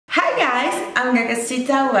Hi guys, I'm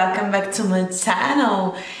Gagasita, welcome back to my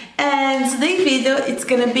channel. And today's video, it's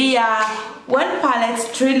gonna be a one palette,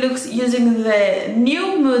 3 looks using the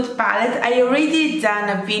new Mood palette. I already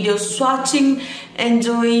done a video swatching and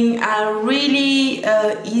doing a really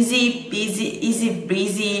easy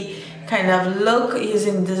breezy kind of look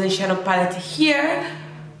using the shadow palette here.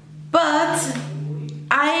 But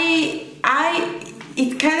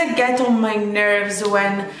it kind of gets on my nerves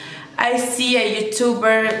when I see a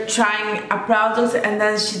YouTuber trying a product and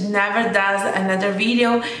then she never does another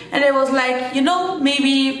video, and I was like, you know,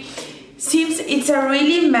 maybe since it's a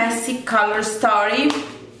really messy color story,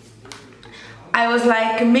 I was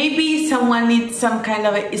like, maybe someone needs some kind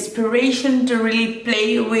of inspiration to really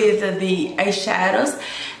play with the eyeshadows.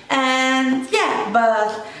 And yeah,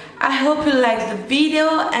 but I hope you liked the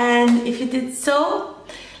video, and if you did so,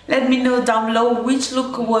 let me know down below which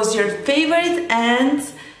look was your favorite, and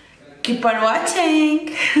keep on watching.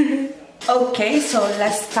 Okay, so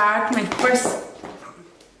let's start.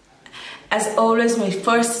 As always, my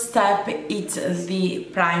first step is the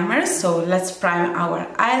primer. So let's prime our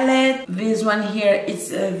eyelid. This one here is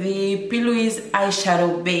the P. Louise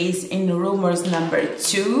eyeshadow base in Rumors number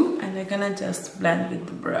 2, and I'm gonna just blend with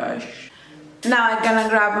the brush. Now I'm gonna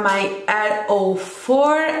grab my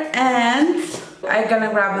R04 and I'm gonna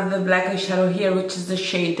grab the black eyeshadow here, which is the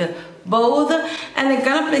shade Bold, and I'm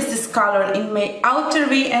gonna place this color in my outer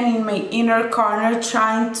V and in my inner corner,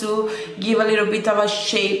 trying to give a little bit of a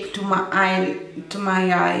shape to my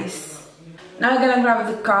eyes. Now I'm gonna grab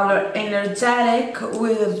the color Energetic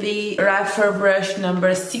with the Refer brush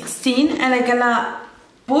number 16, and I'm gonna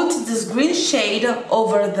put this green shade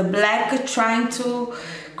over the black, trying to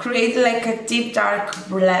create like a deep dark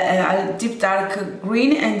green,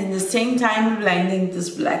 and in the same time blending this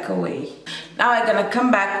black away. Now I'm gonna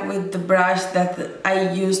come back with the brush that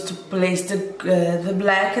I used to place the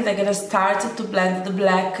black, and I'm gonna start to blend the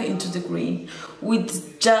black into the green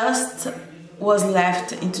with just what's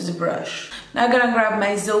left into the brush. Now I'm gonna grab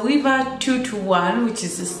my Zoeva 221, which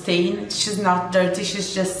is a stain. She's not dirty,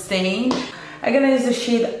 she's just stained. I'm gonna use the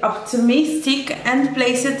shade Optimistic and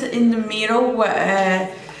place it in the middle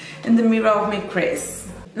of my crease.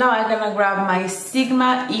 Now I'm gonna grab my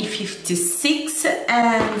Sigma E56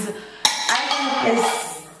 and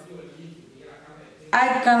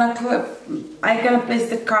I'm gonna place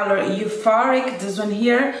the color Euphoric, this one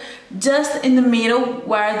here, just in the middle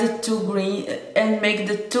where the two green, and make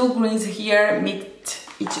the two greens here meet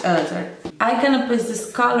each other. I'm gonna place this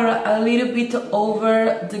color a little bit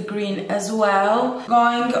over the green as well,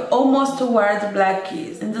 going almost to where the black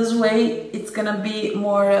is. In this way it's gonna be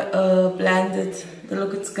more blended. The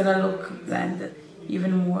look, it's gonna look blended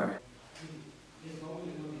even more.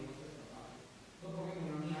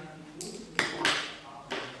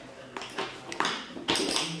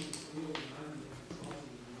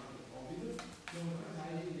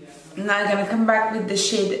 Now I'm gonna come back with the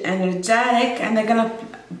shade Energetic, and I'm gonna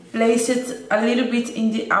place it a little bit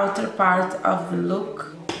in the outer part of the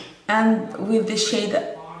look. And with the shade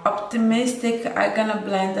Optimistic, I'm gonna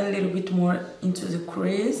blend a little bit more into the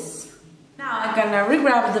crease. Now I'm gonna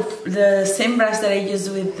re-grab the same brush that I used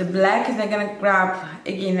with the black, and I'm gonna grab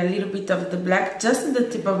again a little bit of the black just at the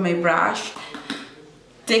tip of my brush.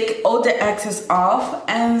 Take all the excess off,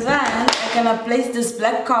 and then I'm gonna place this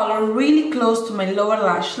black color really close to my lower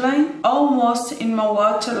lash line, almost in my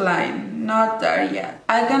waterline, not there yet.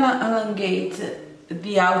 I'm gonna elongate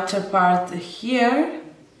the outer part here,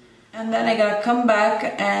 and then I'm gonna come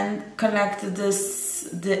back and connect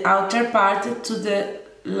the outer part to the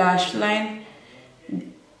lash line,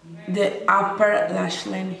 the upper lash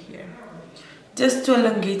line here, just to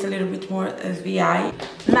elongate a little bit more the eye.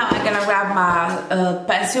 Now I'm gonna grab my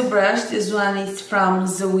pencil brush. This one is from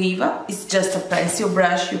Zoeva. It's just a pencil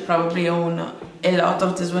brush. You probably own a lot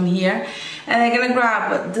of this one here. And I'm gonna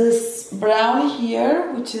grab this brown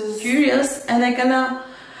here, which is Curious, and I'm gonna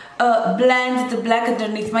blend the black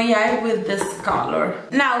underneath my eye with this color.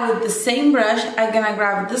 Now with the same brush, I'm gonna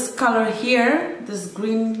grab this color here, this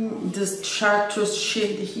green, this chartreuse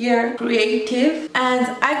shade here, Creative, and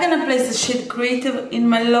I'm gonna place the shade Creative in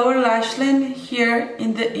my lower lash line here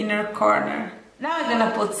in the inner corner. Now I'm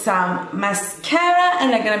gonna put some mascara,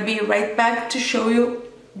 and I'm gonna be right back to show you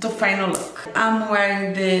the final look. I'm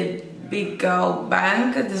wearing the Big Girl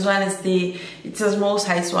Bank. This one is it's a small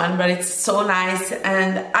size one, but it's so nice,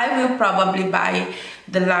 and I will probably buy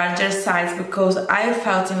the larger size because I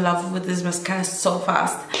felt in love with this mascara so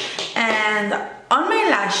fast. And on my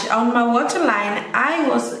waterline, I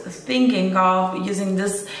was thinking of using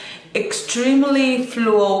this extremely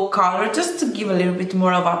fluo color just to give a little bit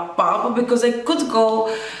more of a pop, because I could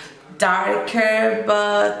go darker,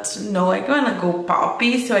 but no, I'm gonna go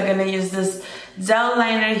poppy. So I'm gonna use this gel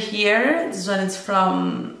liner here. This one is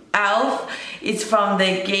from Elf. It's from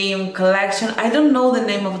the game collection. I don't know the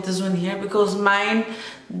name of this one here because mine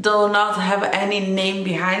do not have any name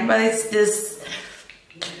behind, but it's this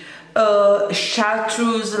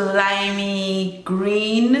chartreuse limey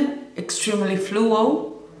green, extremely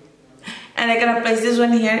fluo. And I'm gonna place this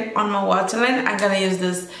one here on my waterline. I'm gonna use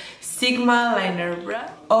this Sigma liner brush.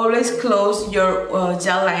 Always close your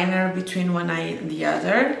gel liner between one eye and the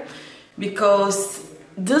other, because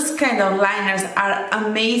this kind of liners are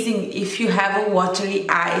amazing if you have a watery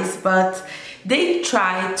eyes, but they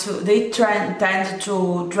tend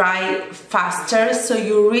to dry faster, so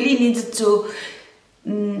you really need to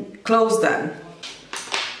close them.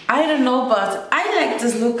 I don't know, but I like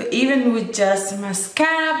this look even with just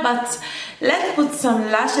mascara, but let's put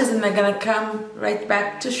some lashes and I'm gonna come right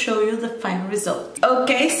back to show you the final result.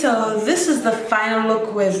 Okay, so this is the final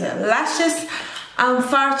look with lashes.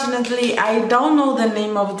 Unfortunately, I don't know the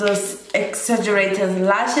name of those exaggerated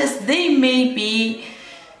lashes. They may be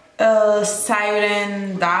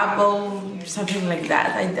siren double, something like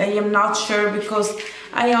that. I am not sure because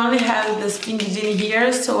I only have the skinny jean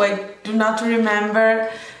here, so I do not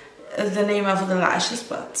remember the name of the lashes,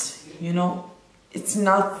 but you know, it's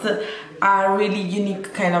not a really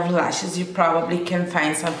unique kind of lashes. You probably can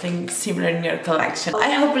find something similar in your collection.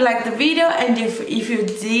 I hope you liked the video, and if you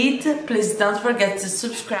did, please don't forget to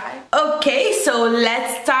subscribe. Okay, so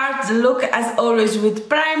let's start the look as always with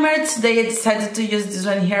primer. Today I decided to use this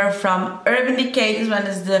one here from Urban Decay. This one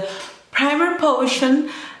is the Primer Potion.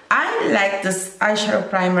 I like this eyeshadow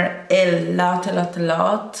primer a lot.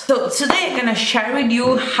 So today I'm gonna share with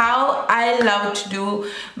you how I love to do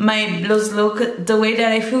my blush look, the way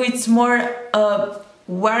that I feel it's more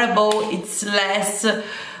wearable, it's less,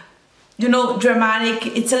 you know, dramatic.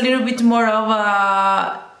 It's a little bit more of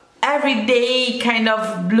a everyday kind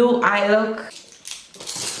of blue eye look.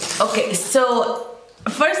 Okay, so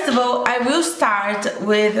first of all, I will start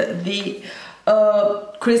with the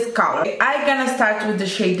crease color. I'm gonna start with the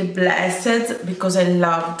shade Blessed because I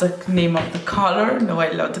love the name of the color. No,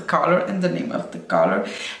 I love the color and the name of the color.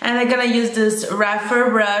 And I'm gonna use this rougher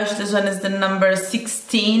brush. This one is the number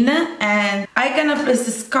 16, and I'm gonna place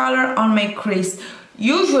this color on my crease.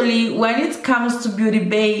 Usually when it comes to Beauty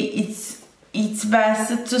Bay, it's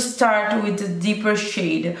best to start with the deeper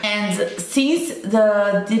shade, and since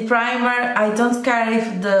the primer, I don't care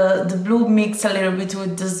if the blue mix a little bit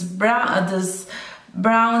with this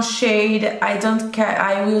brown shade. I don't care.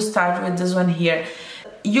 I will start with this one here.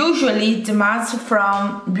 Usually the mattes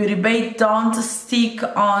from Beauty Bay don't stick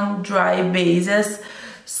on dry bases,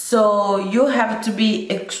 so you have to be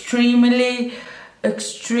extremely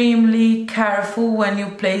careful when you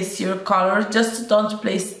place your color. Just don't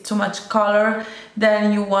place too much color,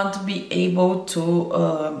 then you won't be able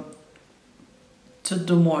to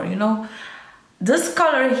do more, you know. This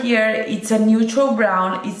color here, it's a neutral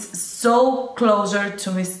brown. It's so closer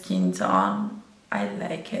to my skin tone. I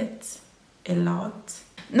like it a lot.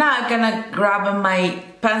 Now I'm gonna grab my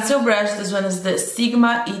pencil brush. This one is the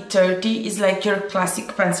Sigma E30. It's like your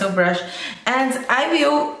classic pencil brush, and I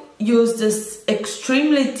will use this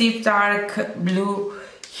extremely deep dark blue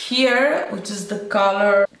here, which is the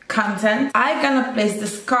color Content. I'm gonna place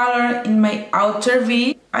this color in my outer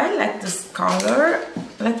V. I like this color.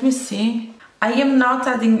 Let me see. I am not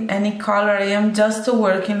adding any color. I am just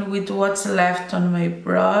working with what's left on my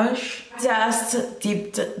brush. Just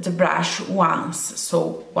dipped the brush once,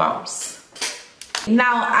 so wows.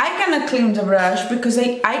 Now I'm gonna clean the brush because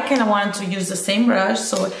I kinda want to use the same brush,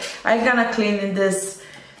 so I'm gonna clean in this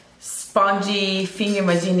spongy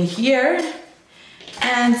thingamajiggy here,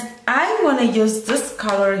 and I want to use this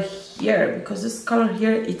color here because this color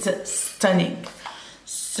here, it's stunning.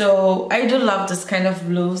 So I do love this kind of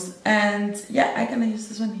blues, and yeah, I'm gonna use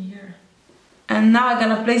this one here. And now I'm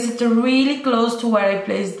gonna place it really close to where I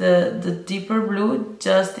placed the deeper blue,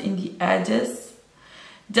 just in the edges,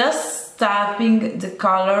 just tapping the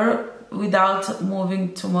color without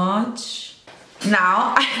moving too much.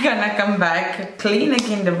 Now I'm gonna come back, clean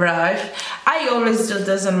again the brush. I always do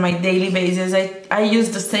this on my daily basis. I use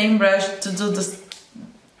the same brush to do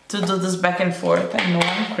this back and forth. I know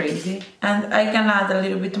I'm crazy. And I'm gonna add a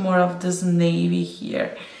little bit more of this navy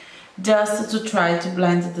here, just to try to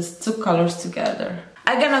blend these two colors together.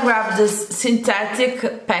 I'm gonna grab this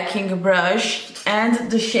synthetic packing brush, and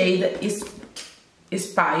the shade is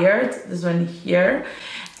Inspired, this one here.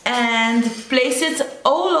 and place it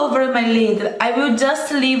all over my lid. I will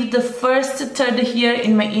just leave the first third here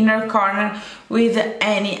in my inner corner with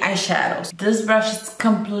any eyeshadows. This brush is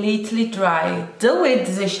completely dry. The way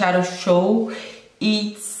this eyeshadow show,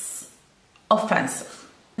 it's offensive.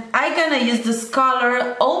 I'm gonna use this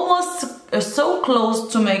color almost so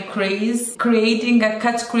close to my crease, creating a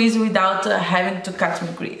cut crease without having to cut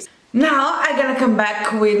my crease. Now I'm gonna come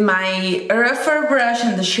back with my rougher brush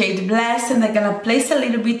and the shade Blast, and I'm gonna place a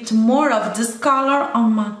little bit more of this color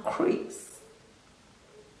on my crease,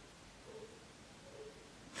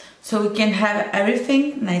 so we can have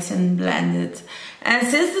everything nice and blended. And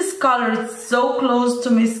since this color is so close to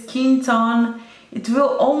my skin tone, it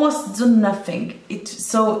will almost do nothing.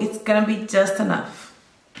 So it's gonna be just enough.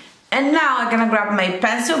 And now I'm gonna grab my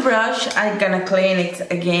pencil brush, I'm gonna clean it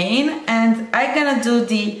again, and I'm gonna do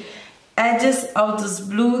the edges of this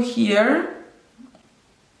blue here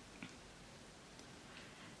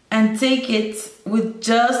and take it with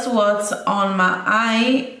just what's on my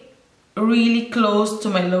eye really close to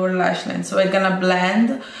my lower lash line. So I'm gonna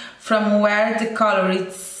blend from where the color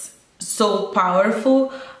is so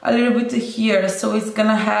powerful a little bit here, so it's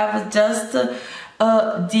gonna have just the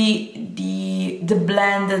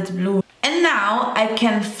blended blue. And now I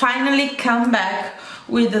can finally come back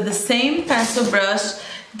with the same pencil brush.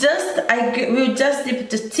 I will just dip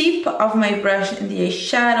the tip of my brush in the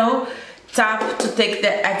eyeshadow, tap to take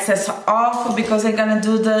the excess off, because I'm gonna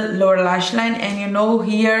do the lower lash line, and you know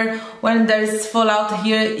here when there is fallout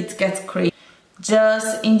here it gets crazy.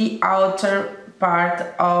 Just in the outer part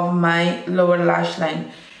of my lower lash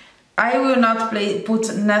line. I will not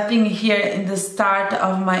put nothing here in the start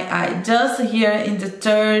of my eye, just here in the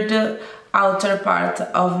third outer part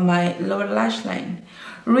of my lower lash line.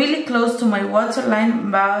 Really close to my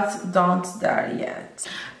waterline, but don't there yet.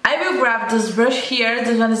 I will grab this brush here.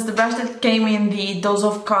 This one is the brush that came in the Dose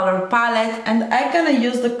of Color palette, and I'm gonna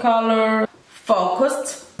use the color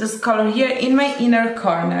Focused, this color here, in my inner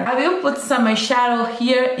corner. I will put some eyeshadow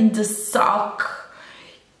here in the sock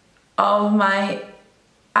of my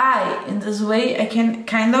eye. In this way I can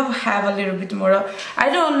kind of have a little bit more. I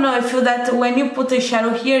don't know, I feel that when you put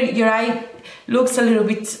eyeshadow here, your eye looks a little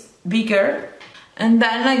bit bigger. And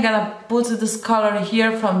then I'm gonna put this color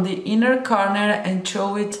here from the inner corner and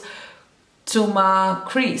throw it to my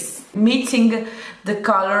crease, meeting the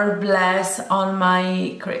color Blast on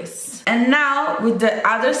my crease. And now with the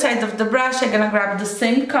other side of the brush, I'm gonna grab the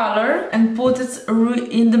same color and put it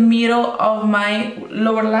in the middle of my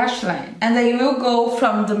lower lash line. And I will go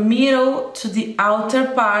from the middle to the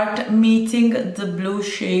outer part, meeting the blue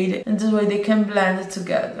shade, and this way they can blend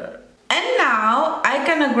together. And now I'm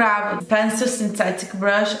gonna grab a pencil synthetic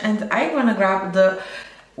brush, and I'm gonna grab the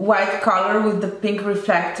white color with the pink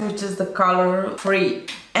reflect, which is the color Free,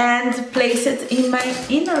 and place it in my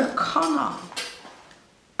inner corner,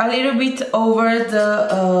 a little bit over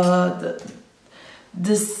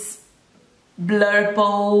this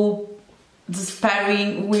blurple, this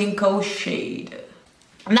periwinkle shade.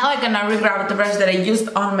 Now I'm gonna re-grab the brush that I used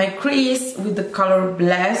on my crease with the color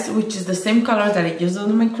Blast, which is the same color that I used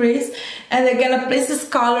on my crease, and I'm gonna place this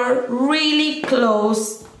color really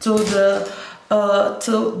close to the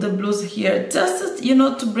blues here, just, you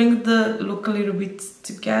know, to bring the look a little bit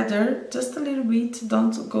together, just a little bit.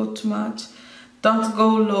 Don't go too much, don't go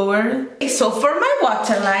lower. So for my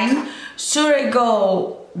waterline, should I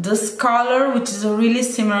go this color, which is really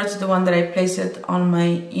similar to the one that I placed on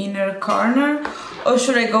my inner corner, or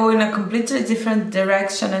should I go in a completely different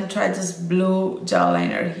direction and try this blue gel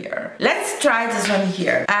liner here? Let's try this one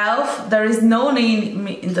here. Elf, there is no name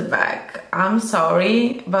in the back, I'm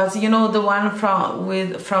sorry, but you know, the one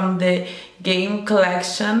from the game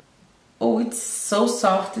collection. Oh, it's so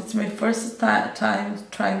soft. It's my first time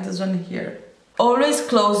trying this one here. Always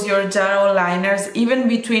close your gel liners even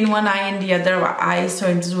between one eye and the other eye, so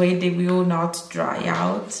in this way they will not dry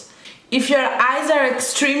out. If your eyes are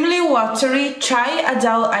extremely watery, try a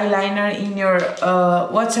gel eyeliner in your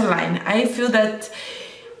waterline. I feel that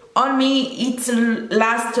on me it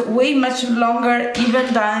lasts way much longer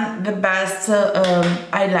even than the best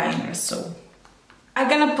eyeliner. So I'm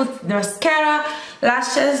gonna put the mascara,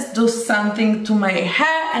 lashes, do something to my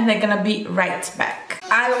hair, and I'm gonna be right back.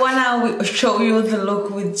 I wanna show you the look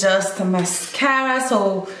with just mascara.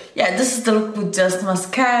 So yeah, this is the look with just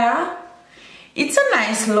mascara. It's a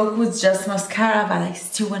nice look with just mascara, but I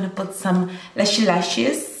still wanna put some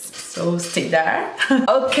lashes, so stay there.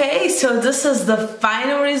 Okay, so this is the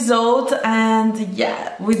final result, and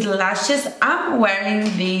yeah, with lashes, I'm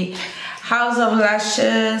wearing the House of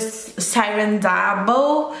Lashes Siren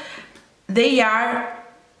Double. They are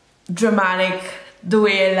dramatic the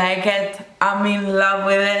way I like it. I'm in love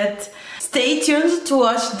with it. Stay tuned to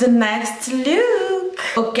watch the next look.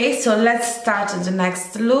 Okay, so let's start the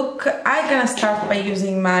next look. I'm gonna start by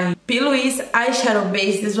using my P. Louise eyeshadow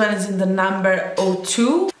base. This one is in the number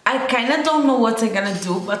 02. I kinda don't know what I'm gonna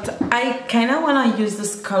do, but I kinda wanna use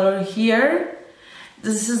this color here.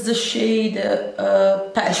 This is the shade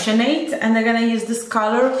Passionate, and I'm gonna use this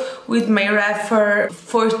color with my Refer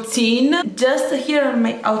 14 just here on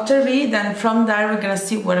my outer V. Then from there we're gonna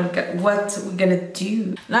see what we're gonna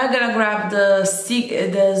do. Now I'm gonna grab the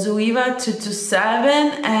Zoeva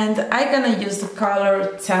 227, and I'm gonna use the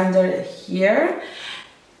color Tender here,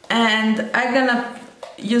 and I'm gonna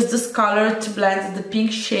use this color to blend the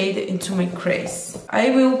pink shade into my crease. I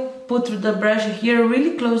will put the brush here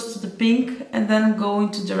really close to the pink and then go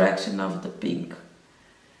into direction of the pink,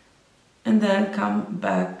 and then come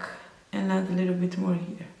back and add a little bit more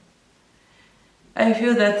here. I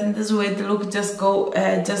feel that in this way the look just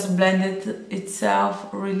blended itself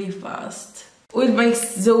really fast. With my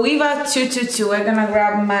Zoeva 222, I'm gonna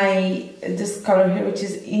grab this color here, which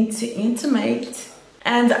is Intimate,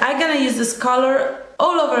 and I'm gonna use this color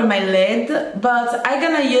all over my lid, but I'm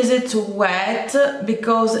gonna use it wet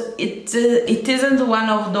because it isn't one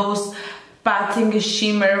of those patting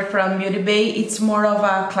shimmer from Beauty Bay. It's more of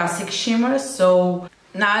a classic shimmer. So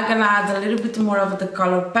now I'm gonna add a little bit more of the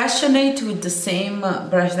color Passionate with the same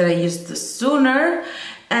brush that I used sooner,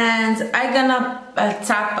 and I'm gonna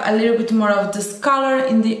tap a little bit more of this color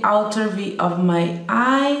in the outer V of my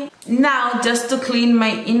eye. Now, just to clean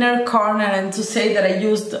my inner corner and to say that I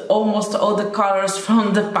used almost all the colors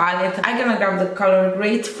from the palette, I'm gonna grab the color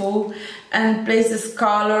Grateful and place this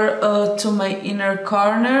color to my inner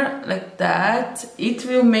corner like that. It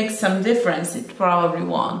will make some difference, it probably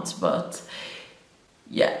won't, but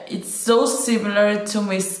yeah, it's so similar to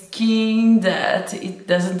my skin that it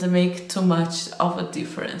doesn't make too much of a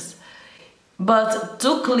difference. But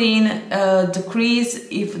to clean the crease,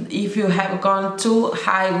 if you have gone too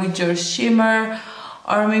high with your shimmer,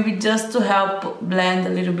 or maybe just to help blend a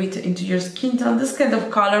little bit into your skin tone, this kind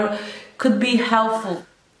of color could be helpful.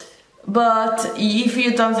 But if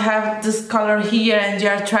you don't have this color here and you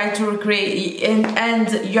are trying to recreate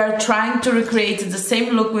and you are trying to recreate the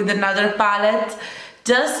same look with another palette,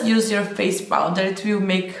 just use your face powder. It will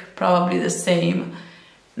make probably the same.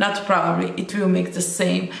 Not probably, it will make the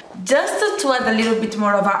same. Just to add a little bit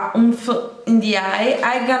more of a oomph in the eye,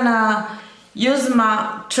 I'm gonna use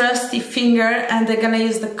my trusty finger and I'm gonna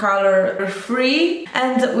use the color Free,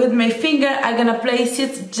 and with my finger I'm gonna place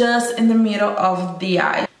it just in the middle of the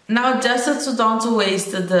eye. Now, just to don't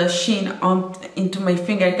waste the sheen into my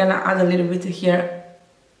finger, I'm gonna add a little bit here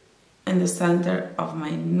in the center of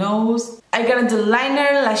my nose. I'm gonna do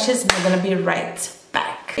liner, lashes, and I'm gonna be right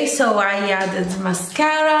back. Okay, so I added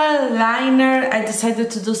mascara, liner. I decided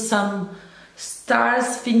to do some stars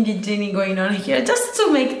thingy jinny going on here just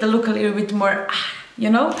to make the look a little bit more, you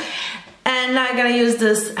know. And now I'm gonna use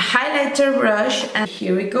this highlighter brush, and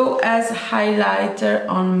here we go as highlighter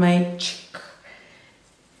on my cheek.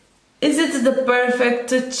 Is it the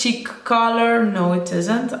perfect cheek color? No, it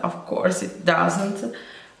isn't. Of course it doesn't.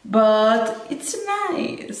 But it's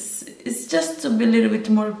nice. It's just to be a little bit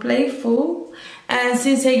more playful. And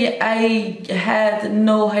since I had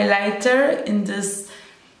no highlighter in this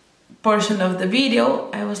portion of the video,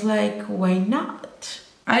 I was like, why not?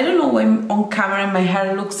 I don't know why on camera my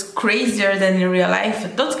hair looks crazier than in real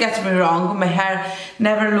life. Don't get me wrong, my hair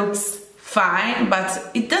never looks fine, but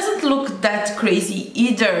it doesn't look that crazy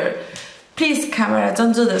either. Please, camera,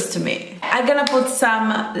 don't do this to me. I'm gonna put some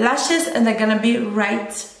lashes and I'm gonna be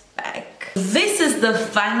right back. This is the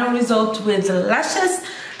final result with the lashes.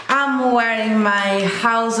 I'm wearing my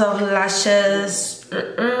House of Lashes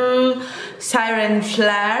Siren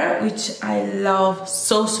Flare, which I love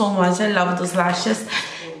so much. I love those lashes.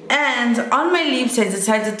 And on my lips, I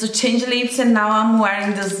decided to change lips, and now I'm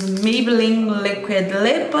wearing this Maybelline liquid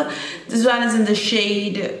lip. This one is in the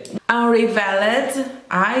shade Unrevealed.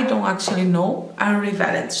 I don't actually know.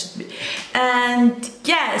 Unrevealed should be. And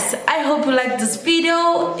yes, I hope you liked this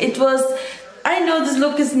video. I know this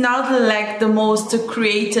look is not like the most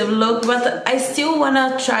creative look, but I still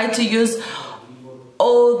wanna try to use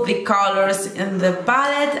all the colors in the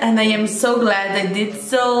palette, and I am so glad I did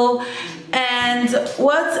so. And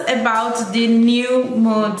what about the new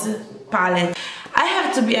Mood palette? I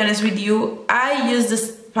have to be honest with you, I use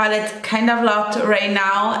this palette kind of a lot right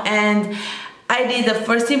now, and I did a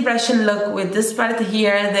first impression look with this palette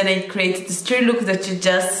here, then I created this tree look that you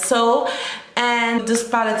just saw. And this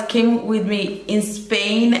palette came with me in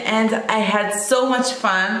Spain, and I had so much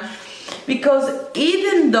fun because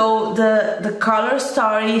even though the color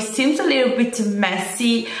story seems a little bit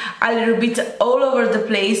messy, a little bit all over the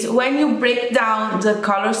place, when you break down the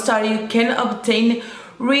color story you can obtain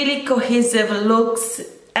really cohesive looks,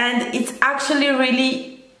 and it's actually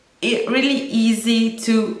really easy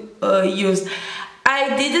to use.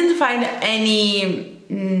 I didn't find any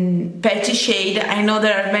patchy shade. I know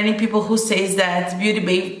there are many people who says that Beauty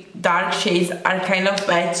Babe dark shades are kind of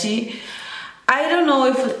patchy. I don't know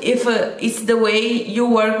if it's the way you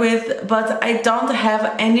work with, but I don't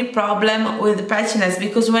have any problem with patchiness,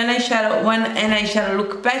 because when an eyeshadow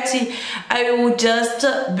look patchy, I will just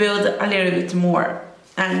build a little bit more,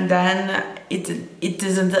 and then it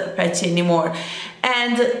isn't patchy anymore.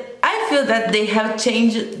 And I feel that they have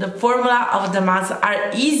changed the formula of the masks,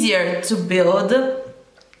 are easier to build.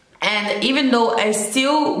 And even though I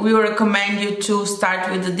still will recommend you to start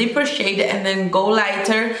with a deeper shade and then go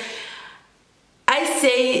lighter,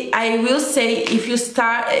 I will say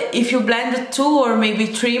if you blend 2 or maybe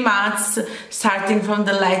 3 mattes starting from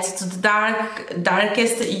the light to the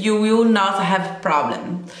darkest, you will not have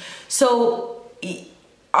problem. So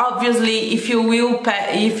obviously if you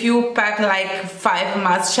pack like 5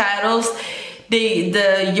 matte shadows,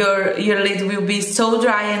 your lid will be so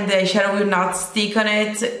dry and the eyeshadow will not stick on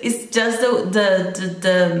it. It's just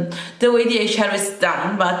the way the eyeshadow is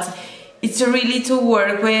done, but it's really to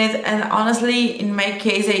work with. And honestly, in my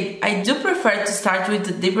case, I do prefer to start with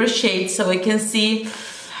the deeper shade, so I can see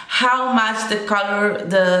how much the color,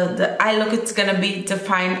 the eye look it's gonna be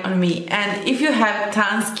defined on me. And if you have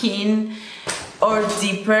tan skin or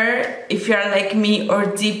deeper, if you are like me or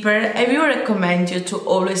deeper, I will recommend you to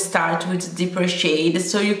always start with deeper shade,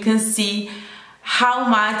 so you can see how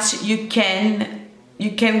much you can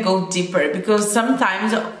go deeper, because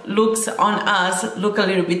sometimes looks on us look a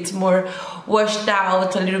little bit more washed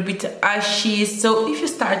out, a little bit ashy. So if you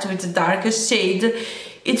start with the darkest shade,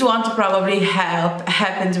 it won't probably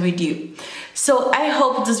happen with you. So I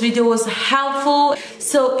hope this video was helpful.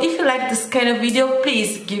 So if you like this kind of video,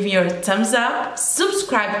 please give me your thumbs up,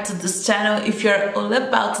 subscribe to this channel if you're all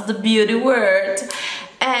about the beauty world,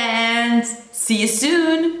 and see you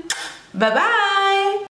soon. Bye bye.